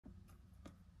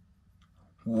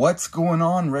What's going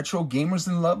on, retro gamers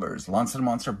and lovers? Lance the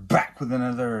Monster back with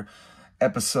another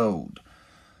episode.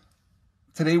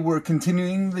 Today we're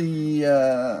continuing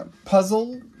the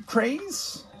puzzle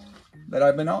craze that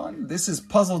I've been on. This is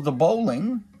Puzzle the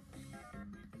Bowling.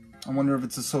 I wonder if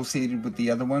it's associated with the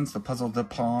other ones, the Puzzle the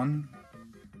Pawn.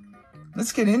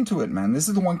 Let's get into it, man. This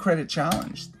is the 1 credit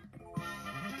challenge.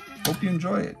 Hope you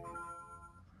enjoy it.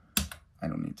 I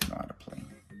don't need to know how to play.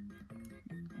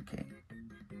 Okay.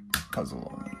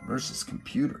 Puzzle only versus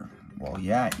computer. Well,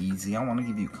 yeah, easy. I want to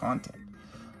give you content.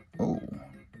 Oh.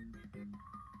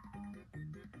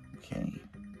 Okay.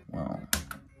 Well.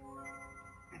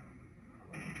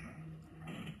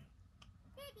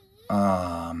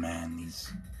 Ah, man,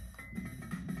 these.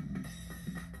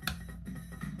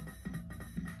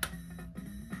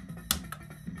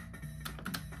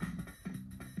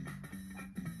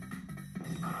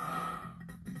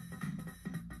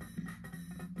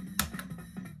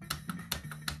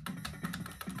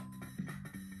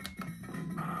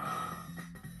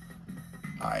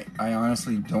 I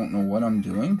honestly don't know what I'm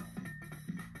doing.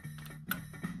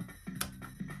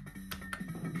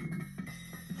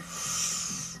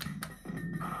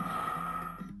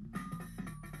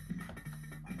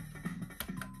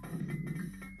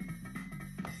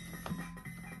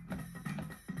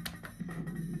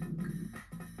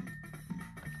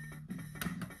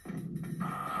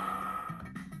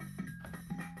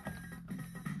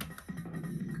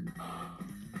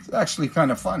 It's actually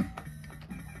kind of fun.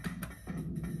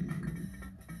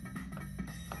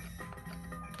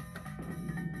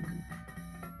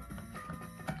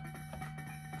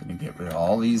 Gonna get rid of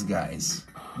all these guys.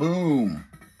 Boom.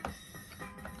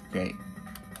 Okay.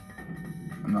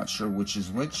 I'm not sure which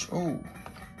is which. Oh,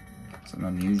 it's an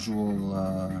unusual.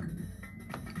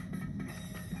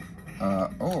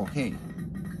 Oh, okay.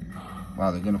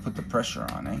 Wow, they're gonna put the pressure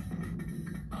on, eh?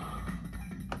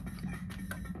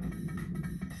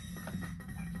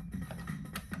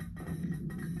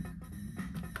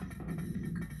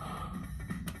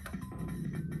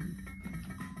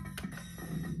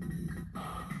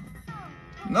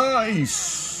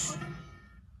 Nice!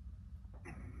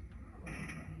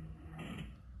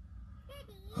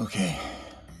 Okay.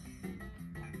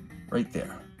 Right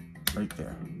there. Right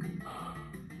there.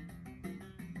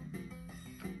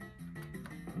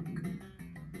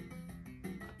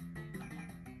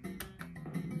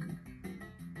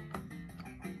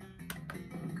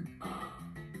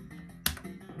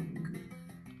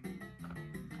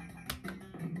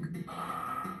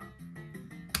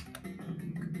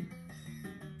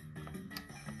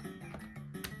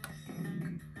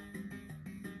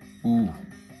 Ooh.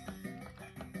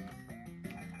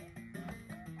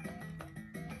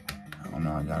 Oh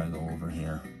no, I gotta go over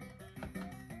here.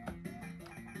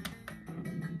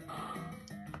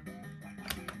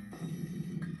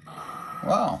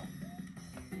 Wow.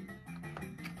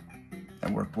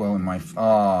 That worked well in my...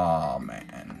 Oh,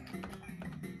 man.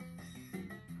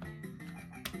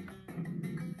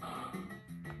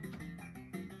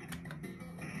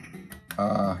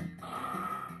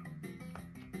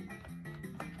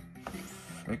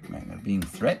 Frick, man, they're being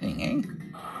threatening, eh?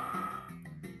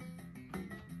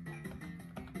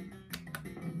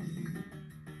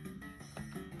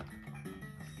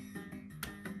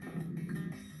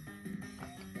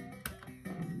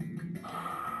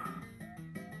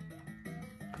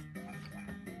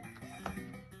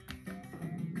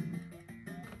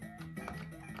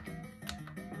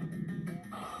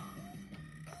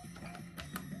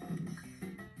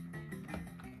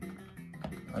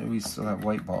 Why do we still have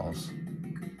white balls?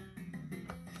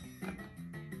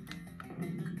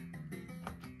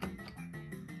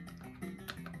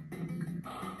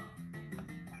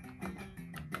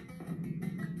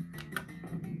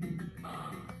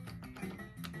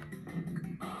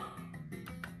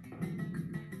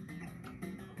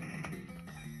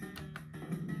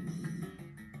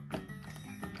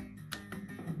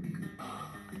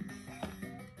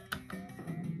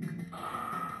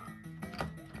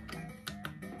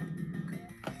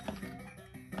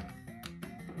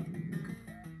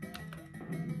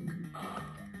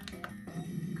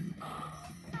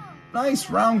 Nice,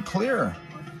 round clear.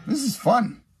 This is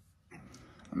fun.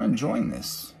 I'm enjoying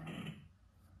this.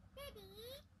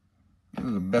 This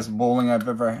is the best bowling I've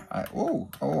ever... Oh,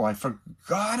 I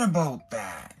forgot about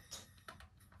that.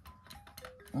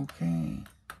 Okay.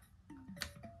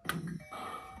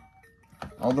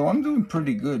 Although I'm doing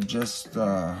pretty good just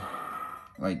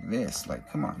like this. Like,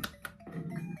 come on.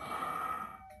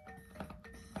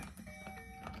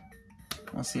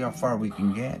 Let's see how far we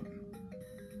can get.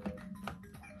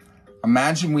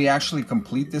 Imagine we actually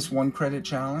complete this 1 credit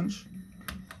challenge.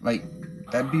 Like,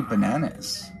 That'd be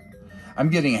bananas. I'm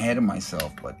getting ahead of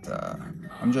myself, but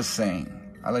I'm just saying,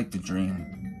 I like to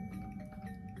dream.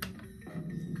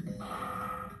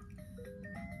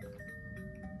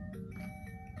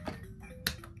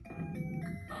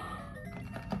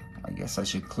 I guess I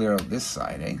should clear out this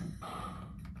side, eh?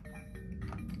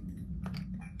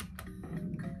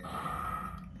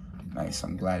 Nice,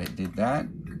 I'm glad it did that.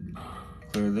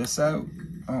 Clear this out.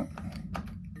 Oh.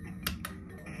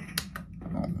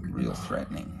 Oh, real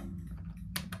threatening.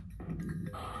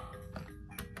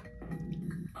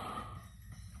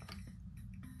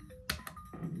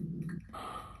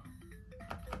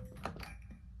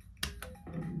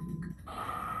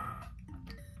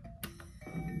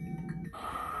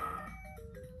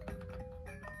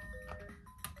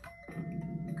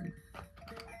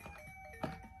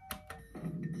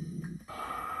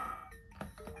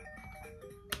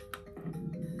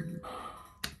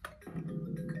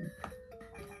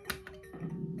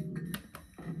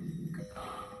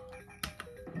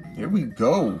 Here we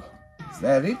go. Is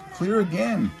that it? Clear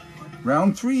again.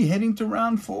 Round 3, heading to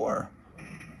round 4.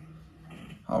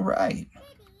 All right.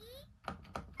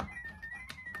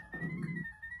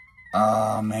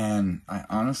 Oh, man. I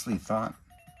honestly thought,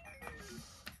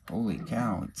 holy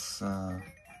cow, it's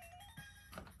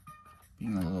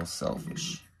being a little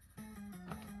selfish.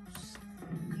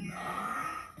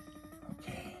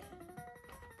 Okay.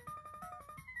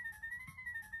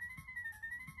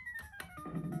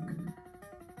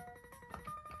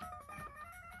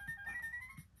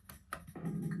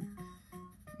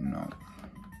 No.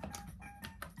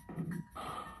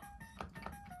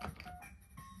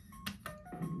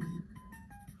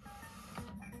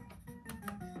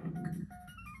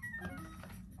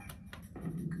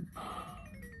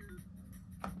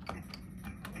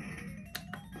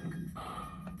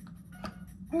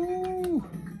 Woo!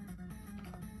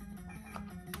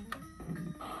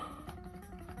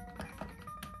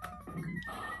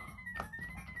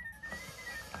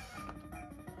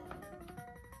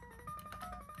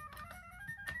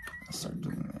 I'll start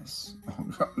doing this. Oh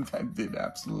God, that did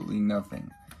absolutely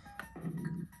nothing.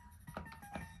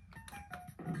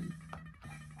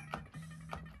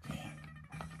 Okay.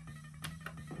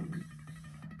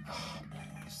 Oh man,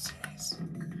 are you serious?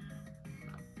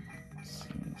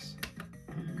 Serious?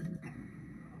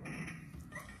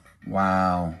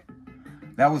 Wow,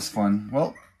 that was fun.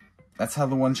 Well, that's how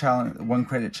the one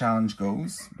credit challenge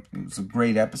goes. It was a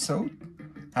great episode.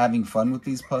 Having fun with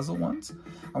these puzzle ones.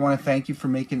 I want to thank you for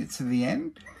making it to the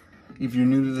end. If you're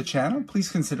new to the channel, please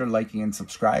consider liking and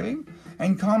subscribing,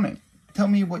 and comment. Tell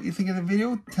me what you think of the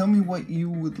video. Tell me what you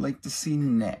would like to see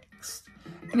next.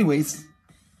 Anyways,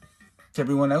 to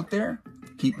everyone out there,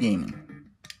 keep gaming.